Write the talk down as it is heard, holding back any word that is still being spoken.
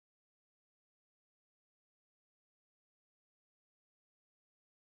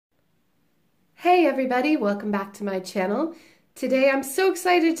Hey everybody, welcome back to my channel. Today I'm so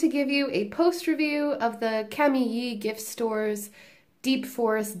excited to give you a post review of the Camille Gift Store's Deep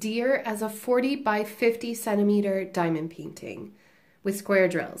Forest Deer as a 40 by 50 centimeter diamond painting with square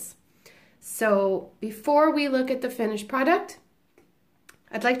drills. So before we look at the finished product,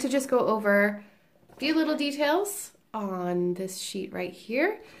 I'd like to just go over a few little details on this sheet right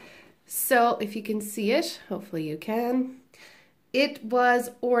here. So if you can see it, hopefully you can. It was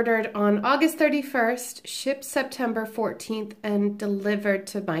ordered on August 31st, shipped September 14th, and delivered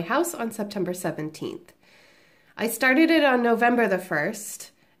to my house on September 17th. I started it on November the 1st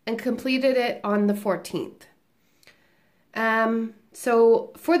and completed it on the 14th.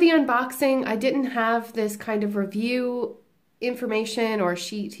 So for the unboxing, I didn't have this kind of review information or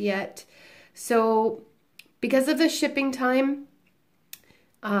sheet yet. So because of the shipping time,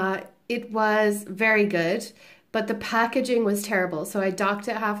 it was very good. But the packaging was terrible, so I docked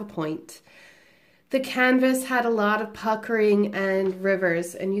it half a point. The canvas had a lot of puckering and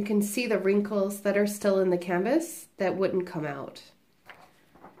rivers, and you can see the wrinkles that are still in the canvas that wouldn't come out.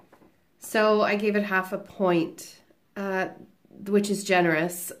 So I gave it half a point, which is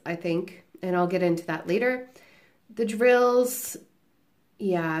generous, I think, and I'll get into that later. The drills,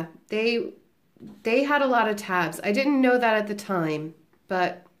 yeah, they had a lot of tabs. I didn't know that at the time,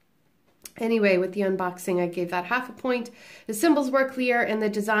 but anyway, with the unboxing, I gave that half a point. The symbols were clear and the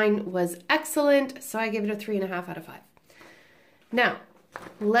design was excellent, so I gave it a 3.5 out of 5. Now,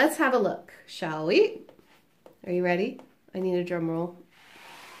 let's have a look, shall we? Are you ready? I need a drum roll.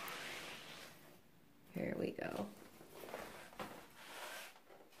 Here we go.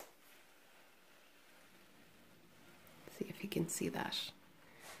 Let's see if you can see that.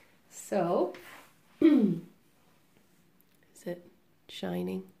 So, is it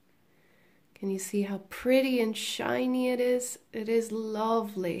shining? Can you see how pretty and shiny it is? It is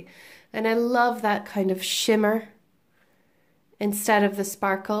lovely. And I love that kind of shimmer instead of the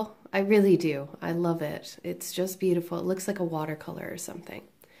sparkle. I really do. I love it. It's just beautiful. It looks like a watercolor or something.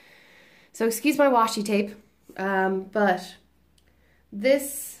 So excuse my washi tape, but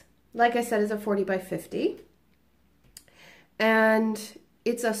this, like I said, is a 40 by 50. And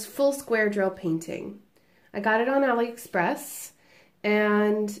it's a full square drill painting. I got it on AliExpress.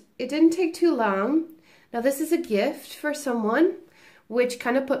 And it didn't take too long. Now this is a gift for someone, which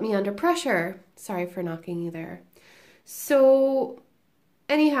kind of put me under pressure. Sorry for knocking you there. So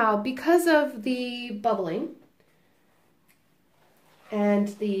anyhow, because of the bubbling and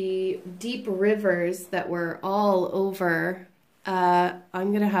the deep rivers that were all over, I'm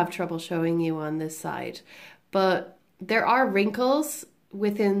gonna have trouble showing you on this side, but there are wrinkles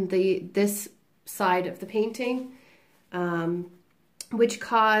within this side of the painting, which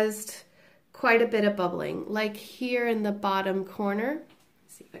caused quite a bit of bubbling, like here in the bottom corner.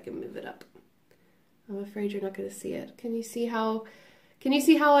 Let's see if I can move it up. I'm afraid you're not going to see it. Can you see how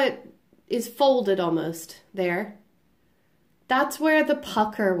it is folded almost there? That's where the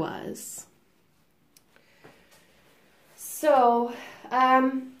pucker was. So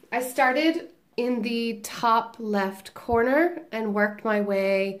I started in the top left corner and worked my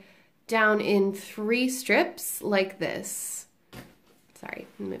way down in 3 strips like this. Sorry,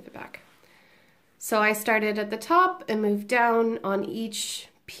 move it back. So I started at the top and moved down on each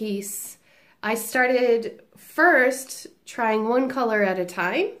piece. I started first trying one color at a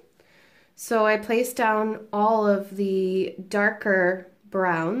time. So I placed down all of the darker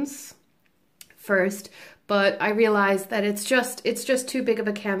browns first, but I realized that it's just too big of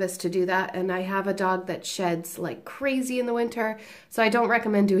a canvas to do that, and I have a dog that sheds like crazy in the winter, so I don't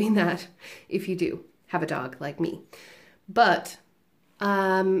recommend doing that if you do have a dog like me. But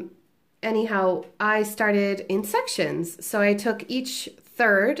anyhow, I started in sections. So I took each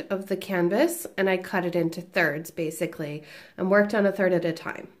third of the canvas and I cut it into thirds basically and worked on a third at a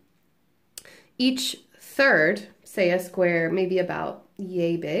time. Each third, say a square, maybe about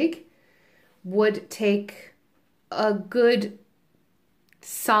yay big, would take a good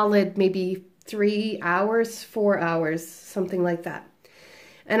solid maybe 3 hours, 4 hours, something like that.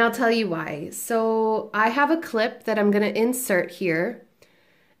 And I'll tell you why. So I have a clip that I'm going to insert here,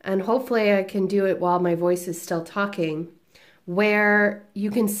 and hopefully I can do it while my voice is still talking, where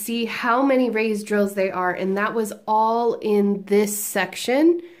you can see how many raised drills they are, and that was all in this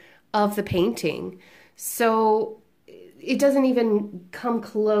section of the painting. So it doesn't even come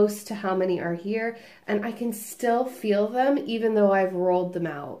close to how many are here, and I can still feel them even though I've rolled them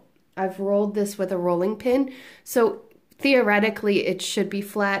out. I've rolled this with a rolling pin, so theoretically it should be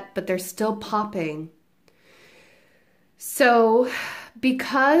flat, but they're still popping. So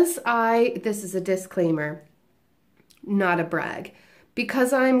because this is a disclaimer, not a brag,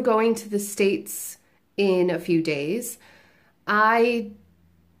 because I'm going to the States in a few days, I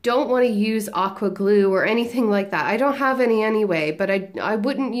don't want to use aqua glue or anything like that. I don't have any anyway, but I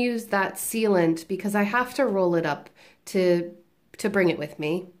wouldn't use that sealant because I have to roll it up to bring it with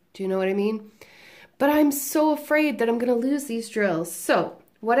me. Do you know what I mean? But I'm so afraid that I'm going to lose these drills. So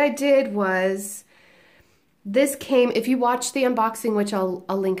what I did was, this came, if you watch the unboxing, which I'll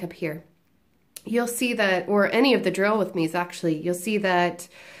link up here, you'll see that, or any of the drill with me's actually, you'll see that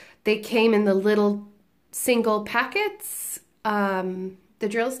they came in the little single packets, the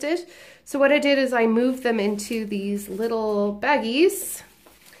drills did. So what I did is I moved them into these little baggies.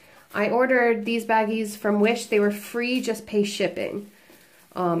 I ordered these baggies from Wish. They were free, just pay shipping.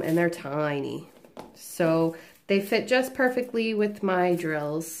 And they're tiny. So they fit just perfectly with my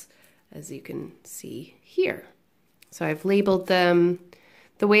drills, as you can see here. So I've labeled them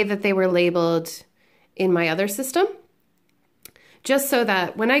the way that they were labeled in my other system, just so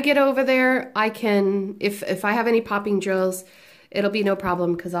that when I get over there, I can, if I have any popping drills, it'll be no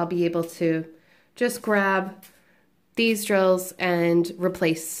problem because I'll be able to just grab these drills and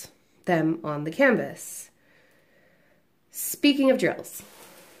replace them on the canvas. Speaking of drills,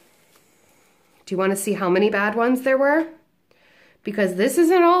 do you want to see how many bad ones there were? Because this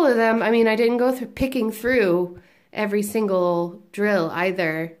isn't all of them. I mean, I didn't go through picking through every single drill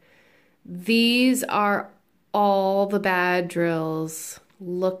either. These are all the bad drills.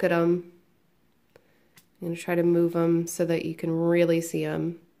 Look at them. I'm going to try to move them so that you can really see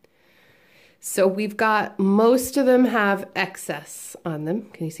them. So we've got, most of them have excess on them.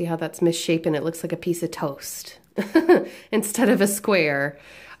 Can you see how that's misshapen? It looks like a piece of toast instead of a square.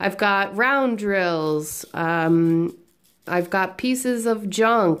 I've got round drills. I've got pieces of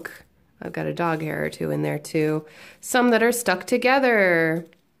junk. I've got a dog hair or two in there too. Some that are stuck together,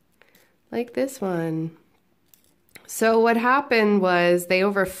 like this one. So what happened was they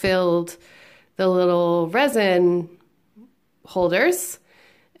overfilled the little resin holders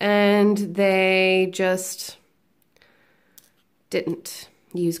and they just didn't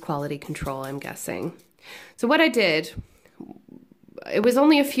use quality control, I'm guessing. So what I did, it was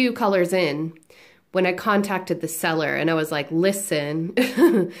only a few colors in when I contacted the seller and I was like, listen,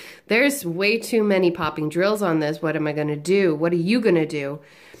 there's way too many popping drills on this. What am I going to do? What are you going to do?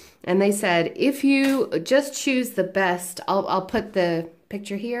 And they said, if you just choose the best, I'll put the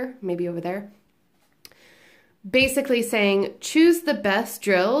picture here, maybe over there. Basically saying, choose the best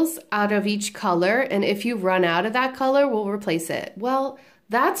drills out of each color, and if you run out of that color, we'll replace it. Well,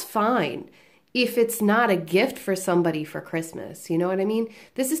 that's fine if it's not a gift for somebody for Christmas. You know what I mean?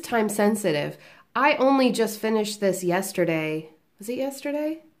 This is time sensitive. I only just finished this yesterday. Was it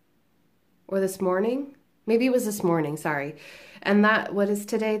yesterday? Or this morning? Maybe it was this morning, sorry. And that, what is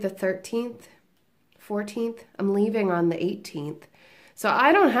today, the 13th, 14th? I'm leaving on the 18th. So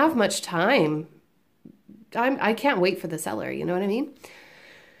I don't have much time. I can't wait for the seller, you know what I mean?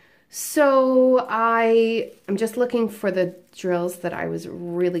 So I'm just looking for the drills that I was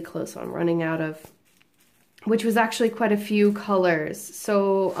really close on running out of, which was actually quite a few colors.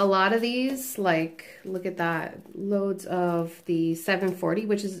 So a lot of these, like, look at that, loads of the 740,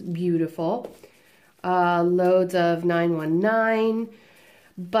 which is beautiful. Loads of 919,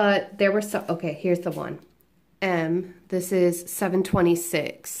 but there were some, okay, here's the one. This is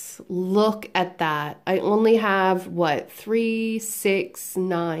 726. Look at that. I only have, what, 3, 6,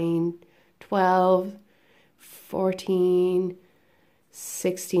 9, 12, 14,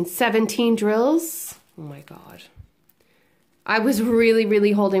 16, 17 drills. Oh my God. I was really,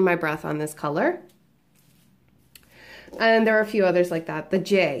 really holding my breath on this color. And there are a few others like that. The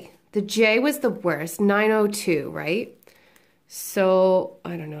J was the worst, 902, right? So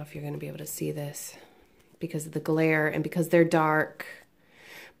I don't know if you're going to be able to see this because of the glare and because they're dark.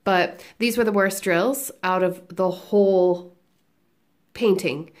 But these were the worst drills out of the whole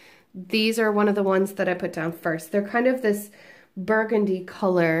painting. These are one of the ones that I put down first. They're kind of this burgundy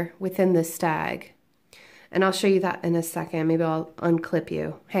color within the stag. And I'll show you that in a second. Maybe I'll unclip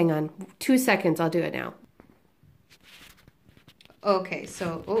you. Hang on 2 seconds. I'll do it now. Okay,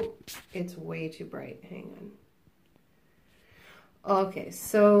 so, oh, it's way too bright. Hang on. Okay,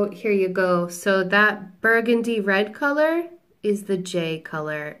 so here you go. So that burgundy red color is the J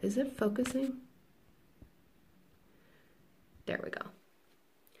color. Is it focusing? There we go.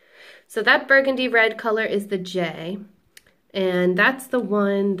 So that burgundy red color is the J, and that's the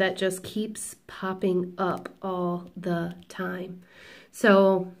one that just keeps popping up all the time.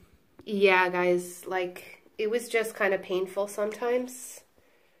 So yeah, guys, like, it was just kind of painful sometimes.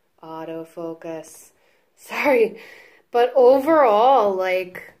 Autofocus. Sorry. But overall,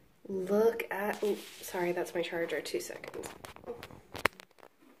 like, look at, oh, sorry, that's my charger, 2 seconds.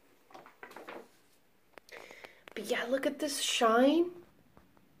 But yeah, look at this shine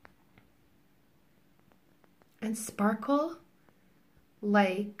and sparkle.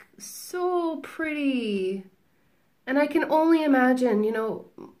 Like, so pretty. And I can only imagine, you know,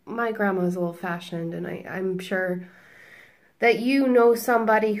 my grandma's old-fashioned, and I'm sure that you know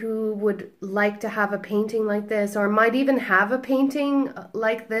somebody who would like to have a painting like this, or might even have a painting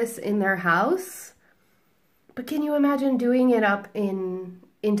like this in their house. But can you imagine doing it up in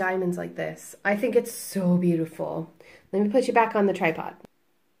diamonds like this? I think it's so beautiful. Let me put you back on the tripod.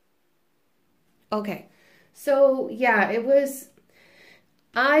 Okay, so yeah, it was,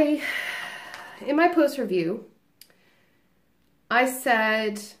 in my post review, I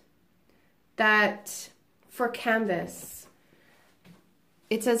said that for canvas,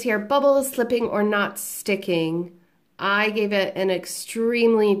 it says here, bubbles, slipping, or not sticking. I gave it an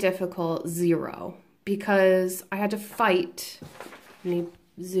extremely difficult 0 because I had to fight. Let me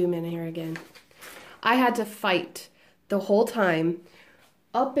zoom in here again. I had to fight the whole time,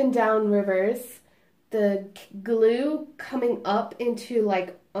 up and down rivers, the glue coming up into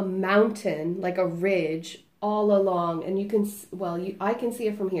like a mountain, like a ridge all along. And you can, well, I can see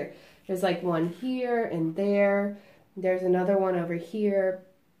it from here. There's like one here and there. There's another one over here,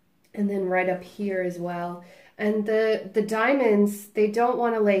 and then right up here as well. And the diamonds, they don't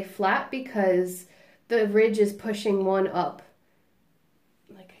want to lay flat because the ridge is pushing one up.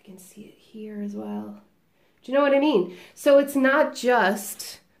 Like I can see it here as well. Do you know what I mean? So it's not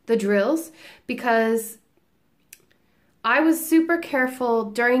just the drills, because I was super careful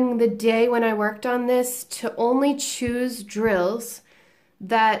during the day when I worked on this to only choose drills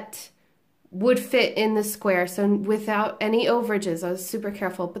that would fit in the square, so without any overages. I was super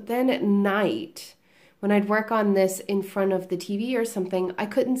careful. But then at night, when I'd work on this in front of the TV or something, I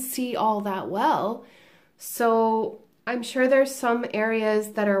couldn't see all that well. So I'm sure there's some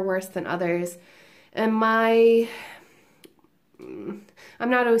areas that are worse than others. And I'm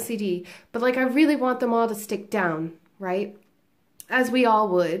not OCD, but like I really want them all to stick down, right? As we all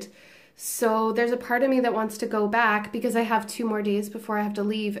would. So there's a part of me that wants to go back, because I have 2 more days before I have to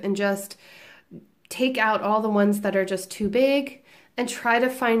leave, and just take out all the ones that are just too big and try to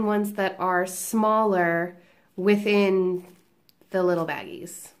find ones that are smaller within the little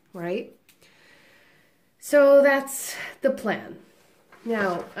baggies, right? So that's the plan.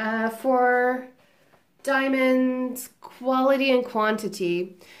 Now, for diamonds, quality and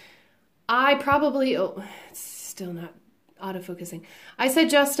quantity, I probably, oh, it's still not autofocusing. I said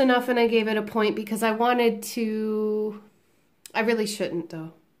just enough, and I gave it a point because I wanted to, I really shouldn't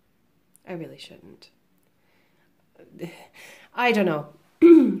though. I really shouldn't. I don't know.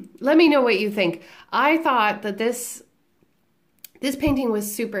 Let me know what you think. I thought that this painting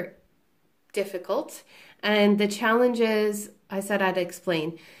was super difficult, and the challenges I said I'd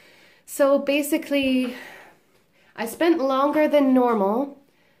explain. So basically, I spent longer than normal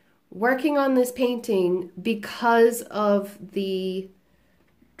working on this painting because of the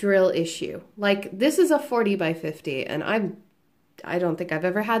drill issue. Like, this is a 40 by 50, and I don't think I've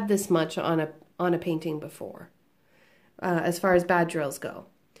ever had this much on a painting before, as far as bad drills go.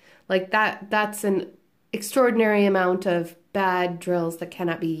 Like that's an extraordinary amount of bad drills that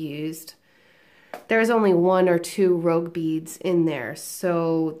cannot be used. There's only 1 or 2 rogue beads in there,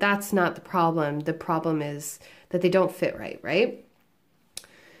 so that's not the problem. The problem is that they don't fit right?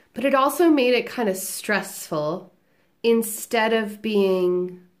 But it also made it kind of stressful instead of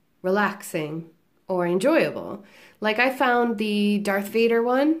being relaxing or enjoyable. Like, I found the Darth Vader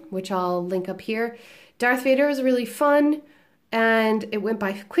one, which I'll link up here. Darth Vader was really fun, and it went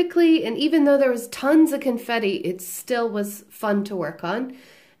by quickly, and even though there was tons of confetti, it still was fun to work on.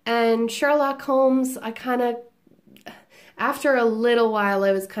 And Sherlock Holmes, I kind of, after a little while,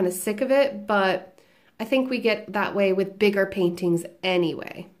 I was kind of sick of it, but I think we get that way with bigger paintings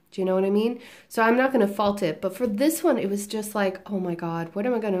anyway. Do you know what I mean? So I'm not going to fault it, but for this one, it was just like, oh my God, what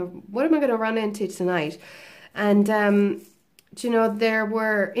am I going to run into tonight? And, you know, there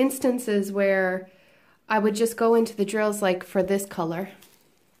were instances where I would just go into the drills, like for this color.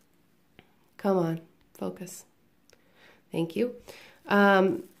 Come on, focus. Thank you.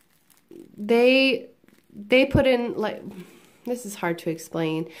 They put in, like, this is hard to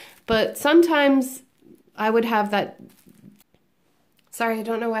explain, but sometimes I would have that, sorry, I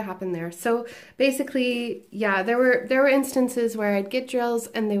don't know what happened there. So basically, yeah, there were instances where I'd get drills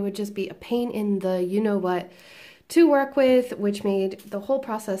and they would just be a pain in the you-know-what to work with, which made the whole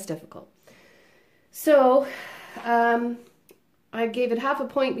process difficult. So I gave it half a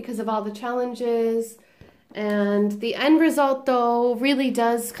point because of all the challenges, and the end result, though, really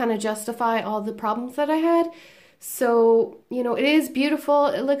does kind of justify all the problems that I had. So, you know, it is beautiful.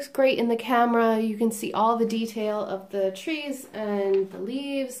 It looks great in the camera. You can see all the detail of the trees and the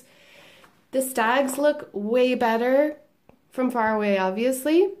leaves. The stags look way better from far away,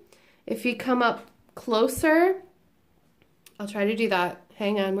 obviously. If you come up closer, I'll try to do that.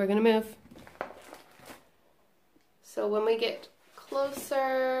 Hang on, we're gonna move. So when we get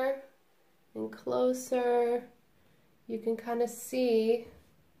closer and closer, you can kind of see,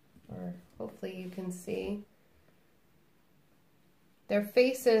 or hopefully you can see, their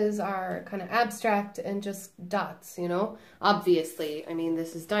faces are kind of abstract and just dots, you know? Obviously, I mean,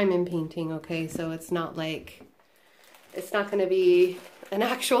 this is diamond painting, okay? So it's not like, it's not going to be an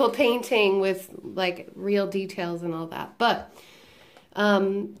actual painting with like real details and all that. But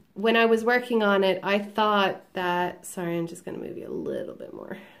when I was working on it, I thought that, sorry, I'm just going to move you a little bit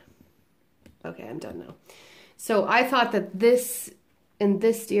more. Okay, I'm done now. So I thought that this and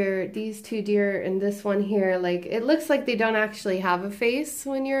this deer, these two deer and this one here, like it looks like they don't actually have a face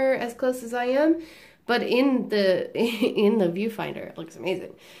when you're as close as I am, but in the viewfinder, it looks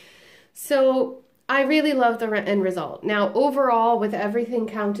amazing. So I really love the end result. Now overall, with everything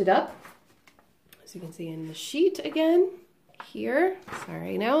counted up, as you can see in the sheet again, here,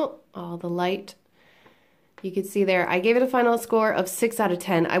 sorry now, all the light, you can see there, I gave it a final score of 6 out of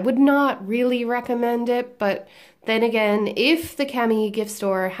 10. I would not really recommend it, but then again, if the Cami gift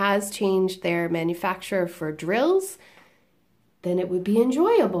store has changed their manufacturer for drills, then it would be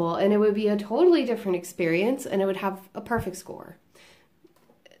enjoyable and it would be a totally different experience and it would have a perfect score.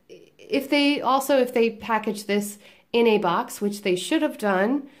 If they package this in a box, which they should have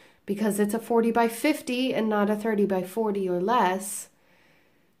done because it's a 40 by 50 and not a 30 by 40 or less,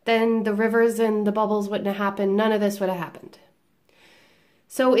 then the rivers and the bubbles wouldn't have happened. None of this would have happened.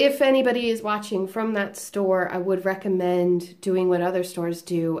 So if anybody is watching from that store, I would recommend doing what other stores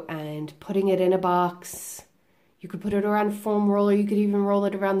do and putting it in a box. You could put it around a foam roller. You could even roll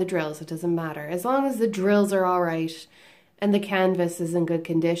it around the drills. It doesn't matter. As long as the drills are all right and the canvas is in good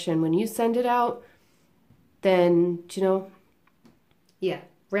condition, when you send it out, then, you know, yeah,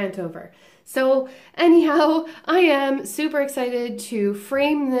 rant over. So anyhow, I am super excited to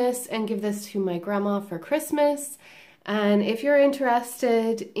frame this and give this to my grandma for Christmas. And if you're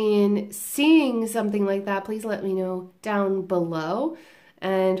interested in seeing something like that, please let me know down below.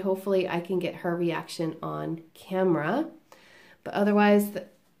 And hopefully I can get her reaction on camera. But otherwise,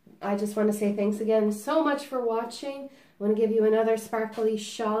 I just want to say thanks again so much for watching. I want to give you another sparkly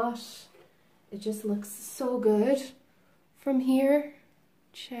shot. It just looks so good from here.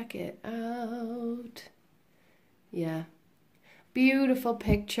 Check it out. Yeah. Beautiful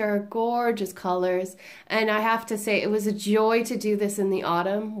picture, gorgeous colors. And I have to say, it was a joy to do this in the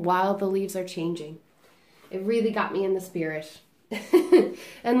autumn while the leaves are changing. It really got me in the spirit.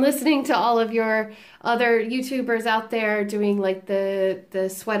 And listening to all of your other YouTubers out there doing like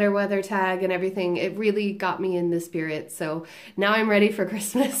the sweater weather tag and everything, it really got me in the spirit. So now I'm ready for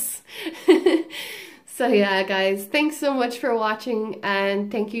Christmas. So yeah, guys, thanks so much for watching and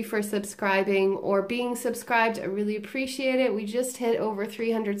thank you for subscribing or being subscribed. I really appreciate it. We just hit over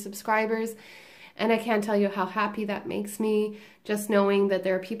 300 subscribers and I can't tell you how happy that makes me, just knowing that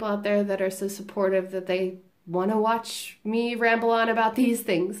there are people out there that are so supportive that they want to watch me ramble on about these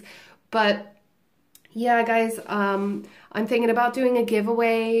things. But yeah, guys, I'm thinking about doing a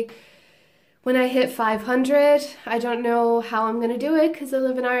giveaway when I hit 500. I don't know how I'm going to do it because I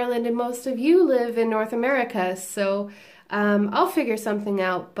live in Ireland and most of you live in North America. So I'll figure something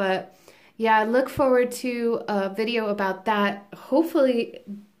out. But yeah, I look forward to a video about that, hopefully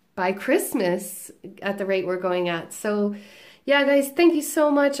by Christmas at the rate we're going at. So yeah, guys, thank you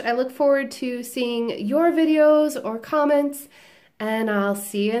so much. I look forward to seeing your videos or comments, and I'll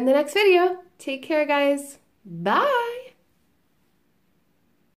see you in the next video. Take care, guys. Bye.